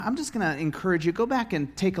I'm just going to encourage you, go back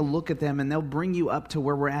and take a look at them, and they'll bring you up to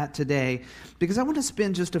where we're at today, because I want to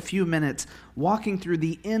spend just a few minutes walking through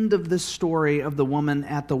the end of this story of the woman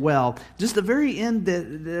at the well, just the very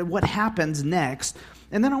end, what happens next.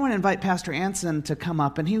 And then I want to invite Pastor Anson to come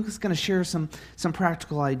up, and he's going to share some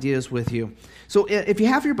practical ideas with you. So if you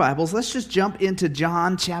have your Bibles, let's just jump into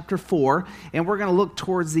John chapter 4, and we're going to look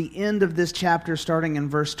towards the end of this chapter starting in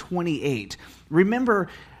verse 28. Remember,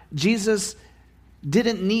 Jesus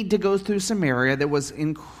didn't need to go through Samaria. There was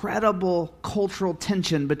incredible cultural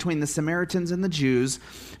tension between the Samaritans and the Jews,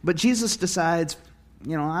 but Jesus decides,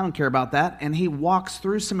 I don't care about that, and he walks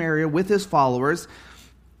through Samaria with his followers.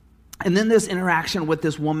 And then this interaction with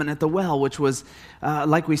this woman at the well, which was,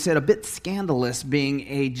 like we said, a bit scandalous, being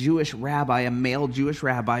a Jewish rabbi, a male Jewish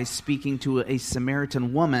rabbi, speaking to a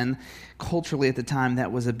Samaritan woman. Culturally at the time,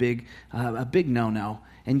 that was a big no-no.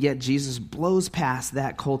 And yet Jesus blows past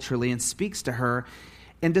that culturally and speaks to her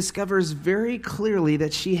and discovers very clearly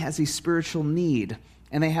that she has a spiritual need.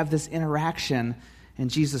 And they have this interaction, and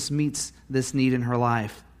Jesus meets this need in her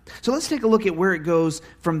life. So let's take a look at where it goes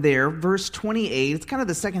from there. Verse 28, it's kind of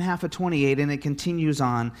the second half of 28, and it continues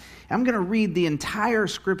on. I'm going to read the entire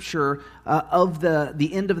scripture of the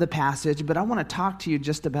end of the passage, but I want to talk to you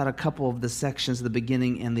just about a couple of the sections, the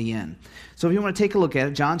beginning and the end. So if you want to take a look at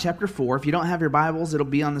it, John chapter 4, if you don't have your Bibles, it'll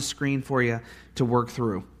be on the screen for you to work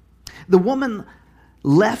through. The woman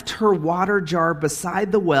left her water jar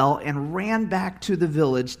beside the well and ran back to the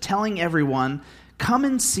village, telling everyone, "Come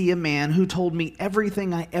and see a man who told me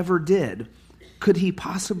everything I ever did. Could he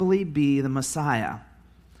possibly be the Messiah?"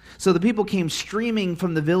 So the people came streaming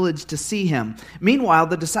from the village to see him. Meanwhile,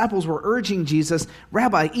 the disciples were urging Jesus,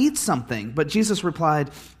 "Rabbi, eat something." But Jesus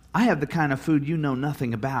replied, "I have the kind of food you know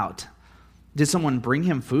nothing about." "Did someone bring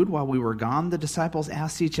him food while we were gone?" the disciples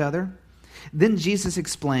asked each other. Then Jesus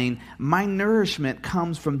explained, "My nourishment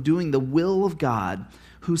comes from doing the will of God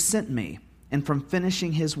who sent me and from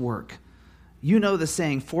finishing his work. You know the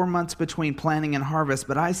saying, 4 months between planting and harvest,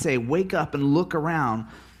 but I say, wake up and look around.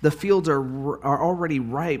 The fields are already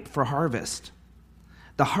ripe for harvest.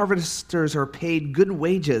 The harvesters are paid good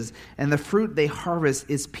wages, and the fruit they harvest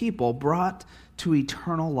is people brought to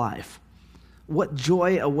eternal life. What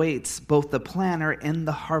joy awaits both the planter and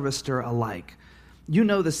the harvester alike. You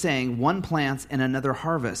know the saying, one plants and another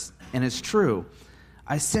harvests, and it's true.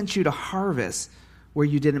 I sent you to harvest where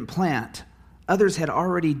you didn't plant. Others had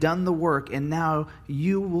already done the work, and now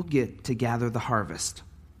you will get to gather the harvest."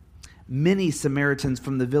 Many Samaritans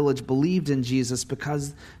from the village believed in Jesus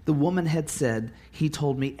because the woman had said, "He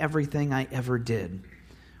told me everything I ever did."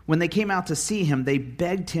 When they came out to see him, they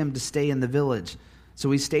begged him to stay in the village.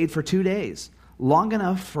 So he stayed for 2 days, long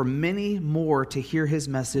enough for many more to hear his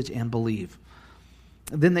message and believe.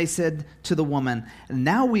 Then they said to the woman,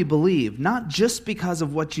 "Now we believe, not just because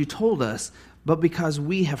of what you told us, but because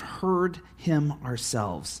we have heard him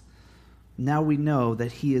ourselves. Now we know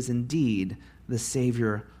that he is indeed the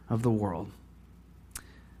Savior of the world."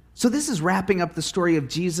 So this is wrapping up the story of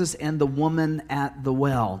Jesus and the woman at the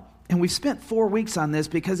well. And we've spent 4 weeks on this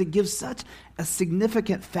because it gives such a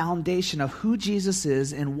significant foundation of who Jesus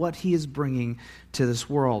is and what he is bringing to this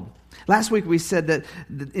world. Last week we said that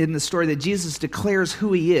in the story that Jesus declares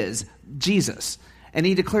who he is, Jesus. And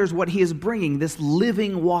he declares what he is bringing, this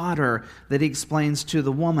living water that he explains to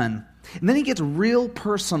the woman. And then he gets real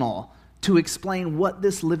personal to explain what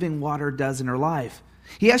this living water does in her life.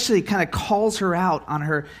 He actually kind of calls her out on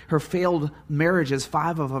her failed marriages,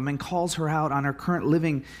 5 of them, and calls her out on her current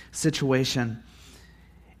living situation.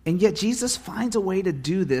 And yet Jesus finds a way to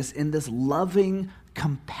do this in this loving,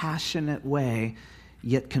 compassionate way,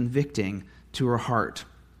 yet convicting to her heart.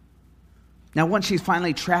 Now, once she's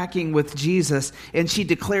finally tracking with Jesus and she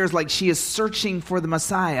declares like she is searching for the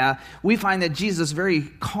Messiah, we find that Jesus very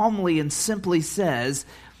calmly and simply says,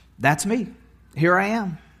 "That's me. Here I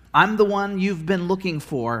am. I'm the one you've been looking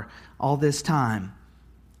for all this time."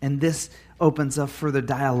 And this opens up further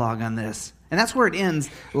dialogue on this. And that's where it ends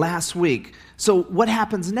last week. So what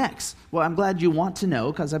happens next? Well, I'm glad you want to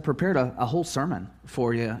know because I prepared a whole sermon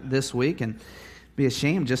for you this week and be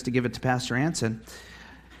ashamed just to give it to Pastor Anson.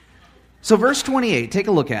 So verse 28, take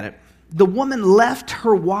a look at it. The woman left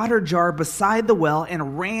her water jar beside the well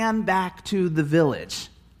and ran back to the village.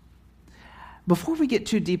 Before we get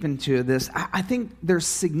too deep into this, I think there's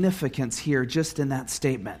significance here just in that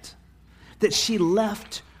statement. That she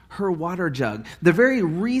left her water jug. The very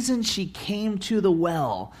reason she came to the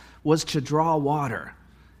well was to draw water.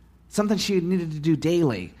 Something she needed to do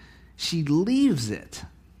daily. She leaves it.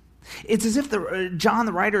 It's as if John,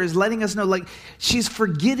 the writer, is letting us know, like, she's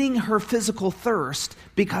forgetting her physical thirst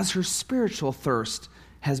because her spiritual thirst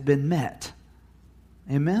has been met.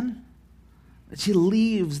 Amen? She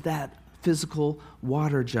leaves that physical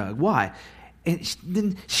water jug. Why? And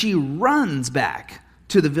then she runs back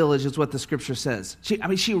to the village, is what the scripture says.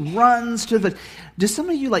 She runs to the... Do some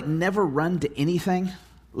of you never run to anything?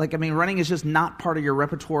 Running is just not part of your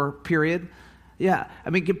repertoire, period. Yeah.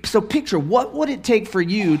 So picture, what would it take for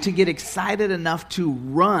you to get excited enough to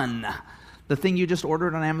run? The thing you just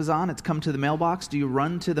ordered on Amazon, it's come to the mailbox. Do you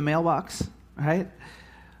run to the mailbox? Right?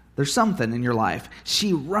 There's something in your life.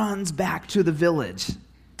 She runs back to the village,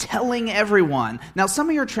 telling everyone. Now, some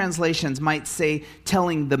of your translations might say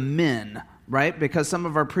telling the men, right? Because some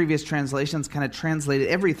of our previous translations kind of translated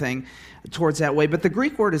everything towards that way. But the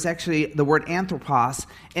Greek word is actually the word anthropos,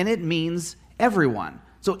 and it means everyone.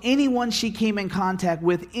 So anyone she came in contact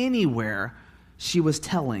with anywhere, she was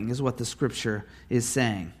telling, is what the scripture is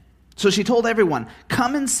saying. So she told everyone,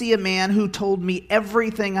 come and see a man who told me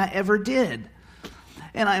everything I ever did.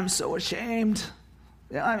 And I am so ashamed.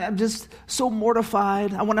 I'm just so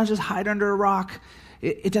mortified. I want to just hide under a rock.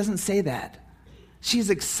 It doesn't say that. She's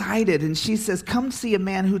excited, and she says, come see a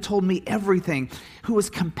man who told me everything, who was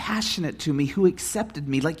compassionate to me, who accepted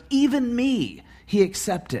me. Even me, he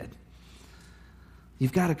accepted.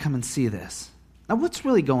 You've got to come and see this. Now, what's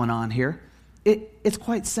really going on here? It's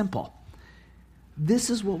quite simple. This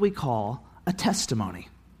is what we call a testimony.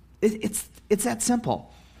 It's that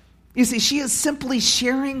simple. You see, she is simply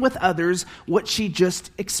sharing with others what she just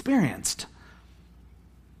experienced.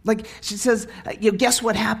 She says, guess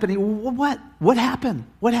what happened? What happened?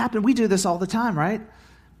 What happened? We do this all the time, right?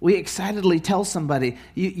 We excitedly tell somebody,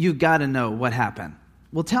 you got to know what happened.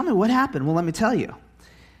 Well, tell me what happened. Well, let me tell you.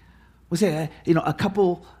 We say, a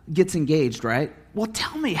couple gets engaged, right? Well,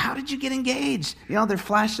 tell me, how did you get engaged? They're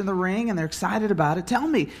flashing the ring and they're excited about it. Tell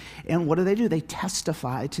me. And what do? They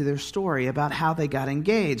testify to their story about how they got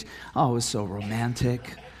engaged. Oh, it was so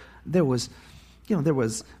romantic. There was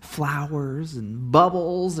flowers and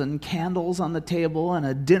bubbles and candles on the table and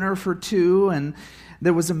a dinner for two, and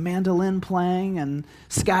there was a mandolin playing and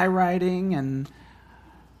skywriting, and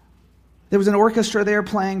there was an orchestra there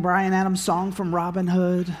playing Bryan Adams' song from Robin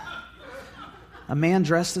Hood. A man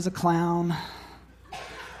dressed as a clown.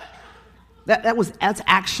 That's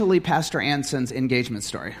actually Pastor Anson's engagement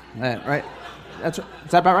story, right? Is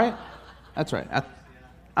that about right? That's right.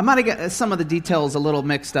 I might have got some of the details a little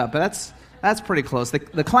mixed up, but that's pretty close.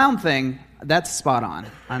 The clown thing, that's spot on.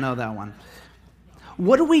 I know that one.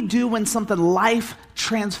 What do we do when something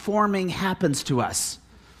life-transforming happens to us?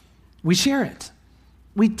 We share it.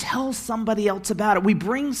 We tell somebody else about it. We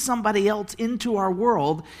bring somebody else into our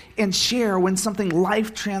world and share when something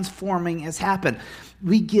life-transforming has happened.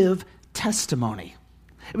 We give testimony.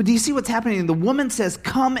 Do you see what's happening? The woman says,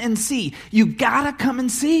 come and see. You gotta come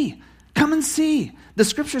and see. Come and see. The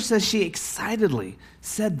scripture says she excitedly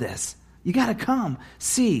said this. You gotta come,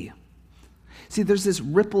 see. See, there's this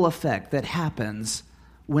ripple effect that happens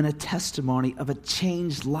when a testimony of a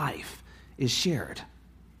changed life is shared.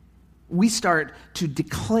 We start to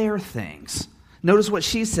declare things. Notice what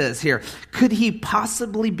she says here. Could he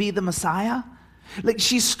possibly be the Messiah?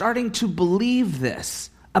 She's starting to believe this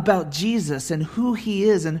about Jesus and who he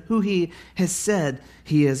is and who he has said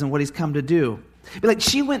he is and what he's come to do.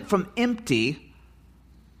 She went from empty,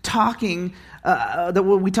 talking, that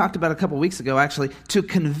we talked about a couple weeks ago actually, to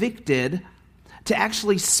convicted, to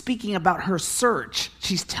actually speaking about her search.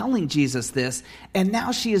 She's telling Jesus this, and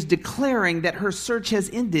now she is declaring that her search has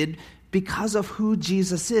ended because of who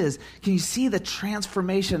Jesus is. Can you see the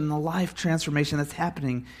transformation and the life transformation that's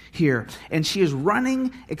happening here? And she is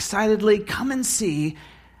running excitedly, come and see.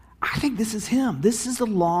 I think this is him. This is the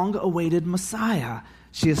long-awaited Messiah.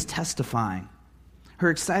 She is testifying. Her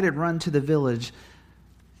excited run to the village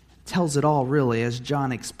tells it all, really, as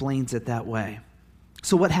John explains it that way.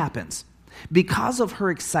 So what happens? Because of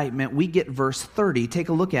her excitement, we get verse 30. Take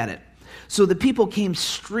a look at it. So the people came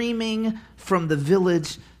streaming from the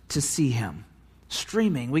village to see him.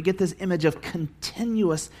 Streaming. We get this image of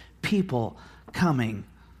continuous people coming.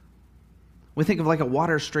 We think of a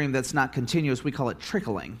water stream that's not continuous. We call it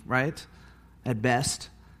trickling, right? At best.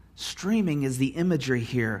 Streaming is the imagery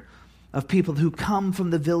here of people who come from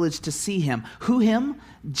the village to see him. Who him?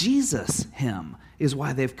 Jesus him is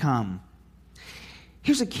why they've come.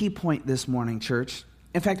 Here's a key point this morning, church.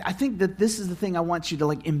 In fact, I think that this is the thing I want you to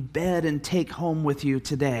embed and take home with you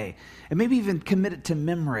today. And maybe even commit it to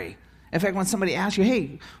memory. In fact, when somebody asks you,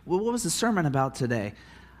 hey, what was the sermon about today?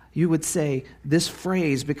 You would say this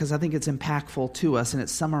phrase, because I think it's impactful to us and it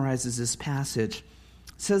summarizes this passage.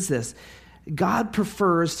 It says this: God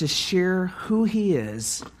prefers to share who he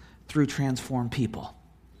is through transformed people.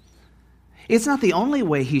 It's not the only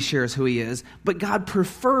way he shares who he is, but God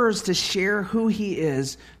prefers to share who he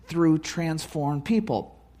is through transformed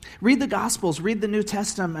people. Read the Gospels, read the New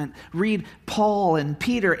Testament, read Paul and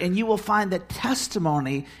Peter, and you will find that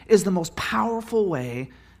testimony is the most powerful way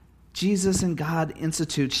Jesus and God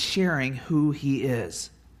institute sharing who he is.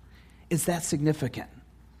 Is that significant?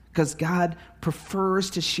 Because God prefers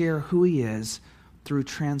to share who he is through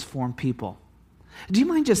transformed people. Do you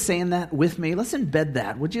mind just saying that with me? Let's embed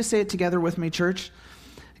that. Would you say it together with me, church?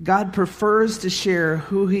 God prefers to share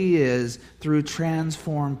who he is through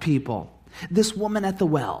transformed people. This woman at the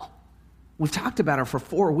well, we've talked about her for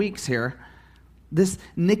 4 weeks here. This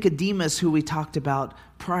Nicodemus who we talked about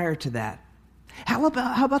prior to that. How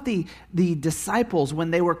about the disciples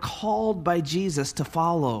when they were called by Jesus to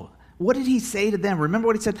follow? What did he say to them? Remember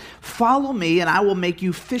what he said? Follow me and I will make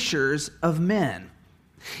you fishers of men.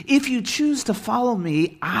 If you choose to follow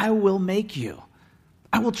me, I will make you.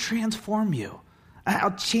 I will transform you.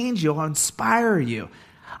 I'll change you. I'll inspire you.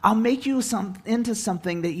 I'll make you into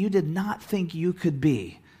something that you did not think you could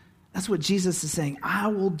be. That's what Jesus is saying. I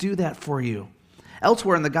will do that for you.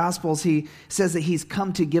 Elsewhere in the Gospels, he says that he's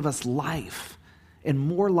come to give us life, and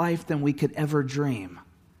more life than we could ever dream.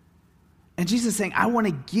 And Jesus is saying, I want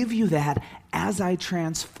to give you that as I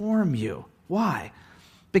transform you. Why?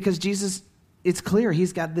 Because Jesus, it's clear,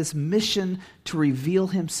 he's got this mission to reveal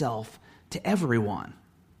himself to everyone.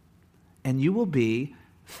 And you will be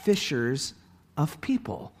fishers of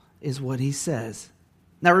people, is what he says.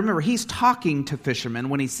 Now remember, he's talking to fishermen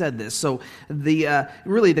when he said this. So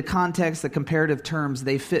the context, the comparative terms,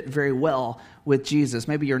 they fit very well with Jesus.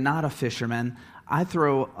 Maybe you're not a fisherman. I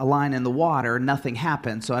throw a line in the water, nothing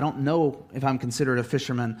happens. So I don't know if I'm considered a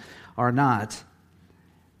fisherman or not.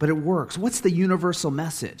 But it works. What's the universal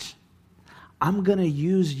message? I'm going to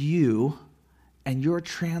use you and your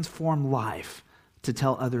transformed life to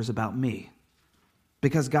tell others about me.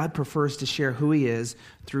 Because God prefers to share who he is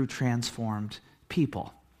through transformed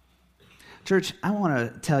people. Church, I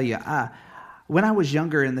want to tell you, when I was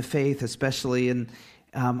younger in the faith, especially, and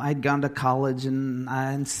I'd gone to college and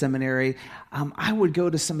in seminary, I would go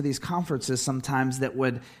to some of these conferences sometimes that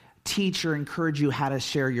would teach or encourage you how to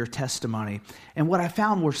share your testimony. And what I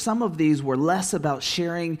found were some of these were less about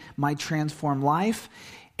sharing my transformed life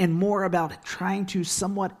and more about trying to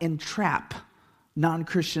somewhat entrap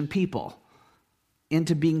non-Christian people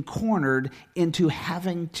into being cornered into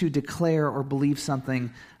having to declare or believe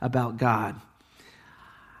something about God.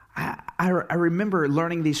 I remember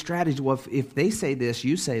learning these strategies. Well, if they say this,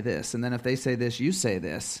 you say this. And then if they say this, you say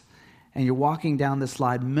this. And you're walking down the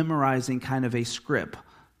slide memorizing kind of a script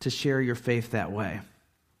to share your faith that way.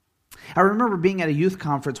 I remember being at a youth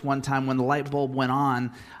conference one time when the light bulb went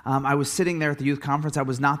on. I was sitting there at the youth conference. I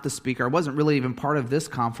was not the speaker. I wasn't really even part of this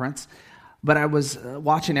conference. But I was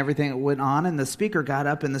watching everything that went on, and the speaker got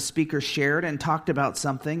up, and the speaker shared and talked about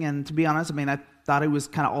something. And to be honest, I thought it was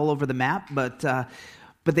kind of all over the map,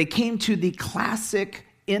 but they came to the classic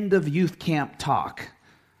end of youth camp talk,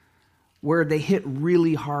 where they hit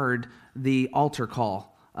really hard the altar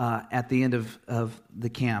call at the end of the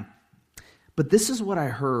camp. But this is what I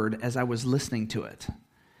heard as I was listening to it.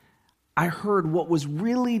 I heard what was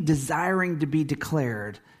really desiring to be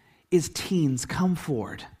declared is teens, come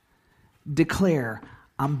forward. Declare,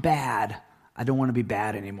 I'm bad. I don't want to be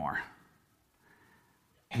bad anymore.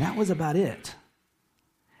 And that was about it.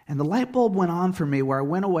 And the light bulb went on for me where I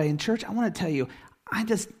went away. In church, I want to tell you, I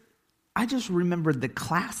just remembered the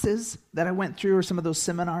classes that I went through or some of those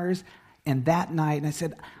seminars and that night. And I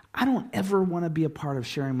said, I don't ever want to be a part of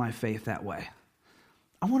sharing my faith that way.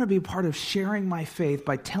 I want to be a part of sharing my faith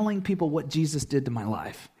by telling people what Jesus did to my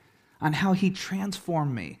life, on how he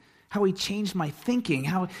transformed me, how he changed my thinking,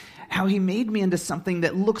 how he made me into something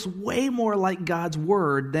that looks way more like God's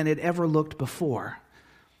word than it ever looked before.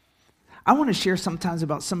 I want to share sometimes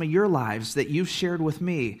about some of your lives that you've shared with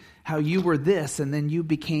me, how you were this and then you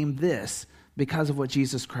became this because of what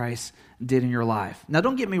Jesus Christ did in your life. Now,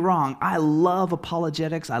 don't get me wrong. I love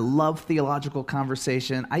apologetics. I love theological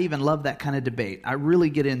conversation. I even love that kind of debate. I really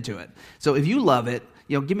get into it. So if you love it,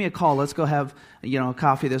 give me a call. Let's go have, a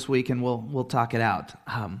coffee this week and we'll talk it out.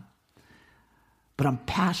 But I'm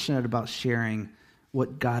passionate about sharing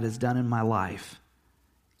what God has done in my life.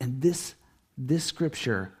 And this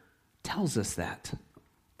scripture tells us that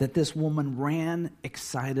this woman ran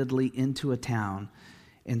excitedly into a town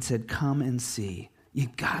and said, come and see. You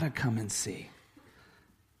gotta come and see.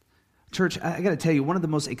 Church, I gotta tell you, one of the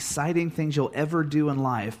most exciting things you'll ever do in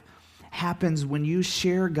life happens when you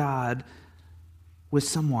share God with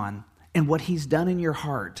someone and what he's done in your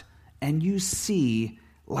heart, and you see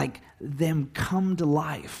like them come to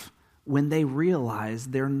life when they realize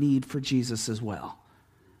their need for Jesus as well.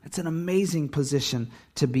 It's an amazing position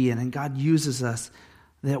to be in, and God uses us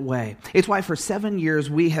that way. It's why for 7 years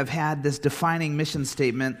we have had this defining mission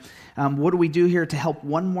statement. What do we do here to help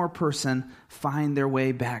one more person find their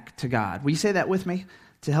way back to God? Will you say that with me?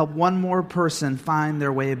 To help one more person find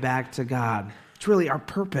their way back to God. It's really our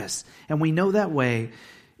purpose, and we know that way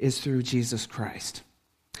is through Jesus Christ.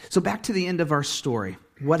 So back to the end of our story.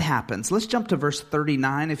 What happens? Let's jump to verse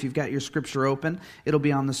 39. If you've got your scripture open, it'll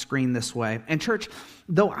be on the screen this way. And church,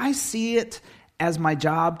 though I see it as my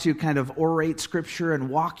job to kind of orate scripture and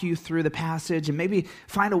walk you through the passage and maybe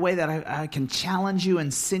find a way that I can challenge you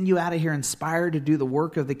and send you out of here inspired to do the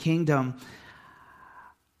work of the kingdom,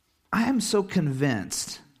 I am so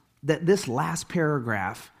convinced that this last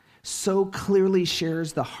paragraph so clearly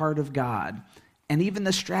shares the heart of God and even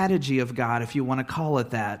the strategy of God, if you want to call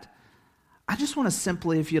it that. I just want to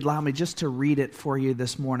simply, if you'd allow me, just to read it for you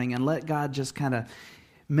this morning and let God just kind of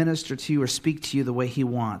minister to you or speak to you the way he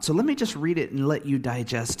wants. So let me just read it and let you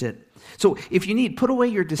digest it. So if you need, put away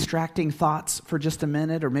your distracting thoughts for just a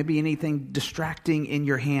minute, or maybe anything distracting in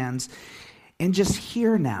your hands, and just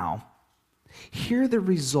hear now. Hear the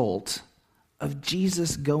result of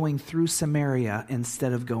Jesus going through Samaria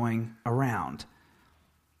instead of going around.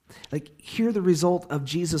 Like, hear the result of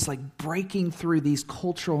Jesus breaking through these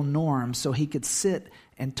cultural norms so he could sit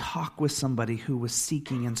and talk with somebody who was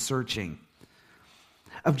seeking and searching.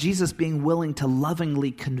 Of Jesus being willing to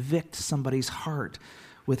lovingly convict somebody's heart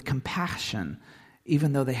with compassion,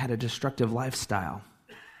 even though they had a destructive lifestyle.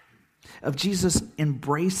 Of Jesus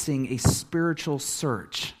embracing a spiritual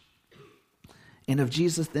search. And of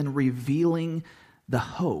Jesus then revealing the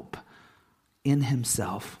hope in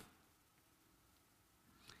himself.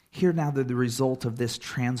 Hear now the result of this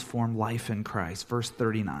transformed life in Christ. Verse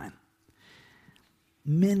 39.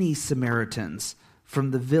 Many Samaritans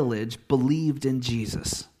from the village believed in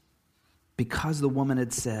Jesus because the woman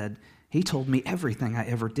had said, "He told me everything I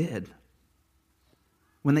ever did."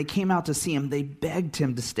 When they came out to see him, they begged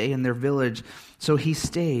him to stay in their village. So he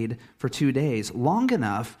stayed for 2 days, long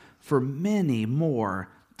enough for many more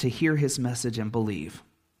to hear his message and believe.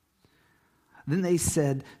 Then they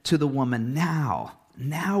said to the woman,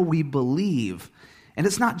 Now we believe. And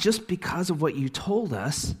it's not just because of what you told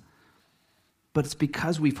us, but it's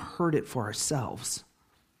because we've heard it for ourselves.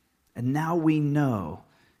 And now we know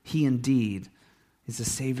he indeed is the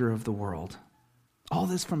Savior of the world. All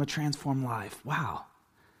this from a transformed life. Wow.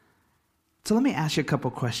 So let me ask you a couple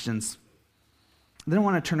questions. Then I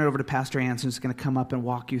want to turn it over to Pastor Anson, who's going to come up and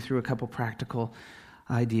walk you through a couple practical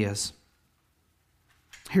ideas.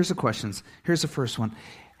 Here's the questions. Here's the first one.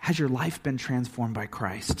 Has your life been transformed by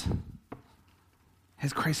Christ?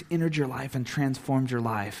 Has Christ entered your life and transformed your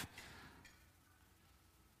life?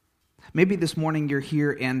 Maybe this morning you're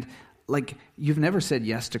here and you've never said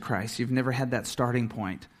yes to Christ. You've never had that starting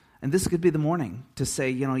point. And this could be the morning to say,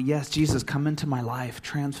 yes, Jesus, come into my life,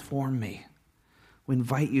 transform me. We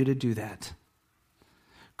invite you to do that.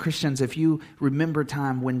 Christians, if you remember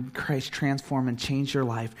time when Christ transformed and changed your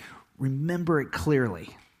life, remember it clearly.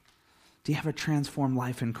 Do you have a transformed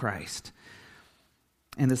life in Christ?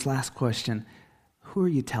 And this last question, who are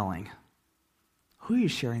you telling? Who are you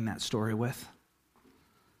sharing that story with?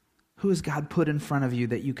 Who has God put in front of you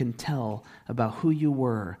that you can tell about who you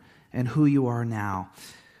were and who you are now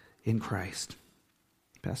in Christ?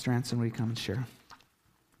 Pastor Anson, will you come and share?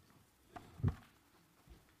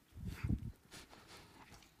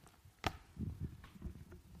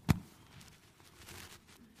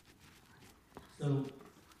 So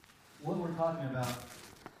what we're talking about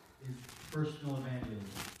is personal evangelism.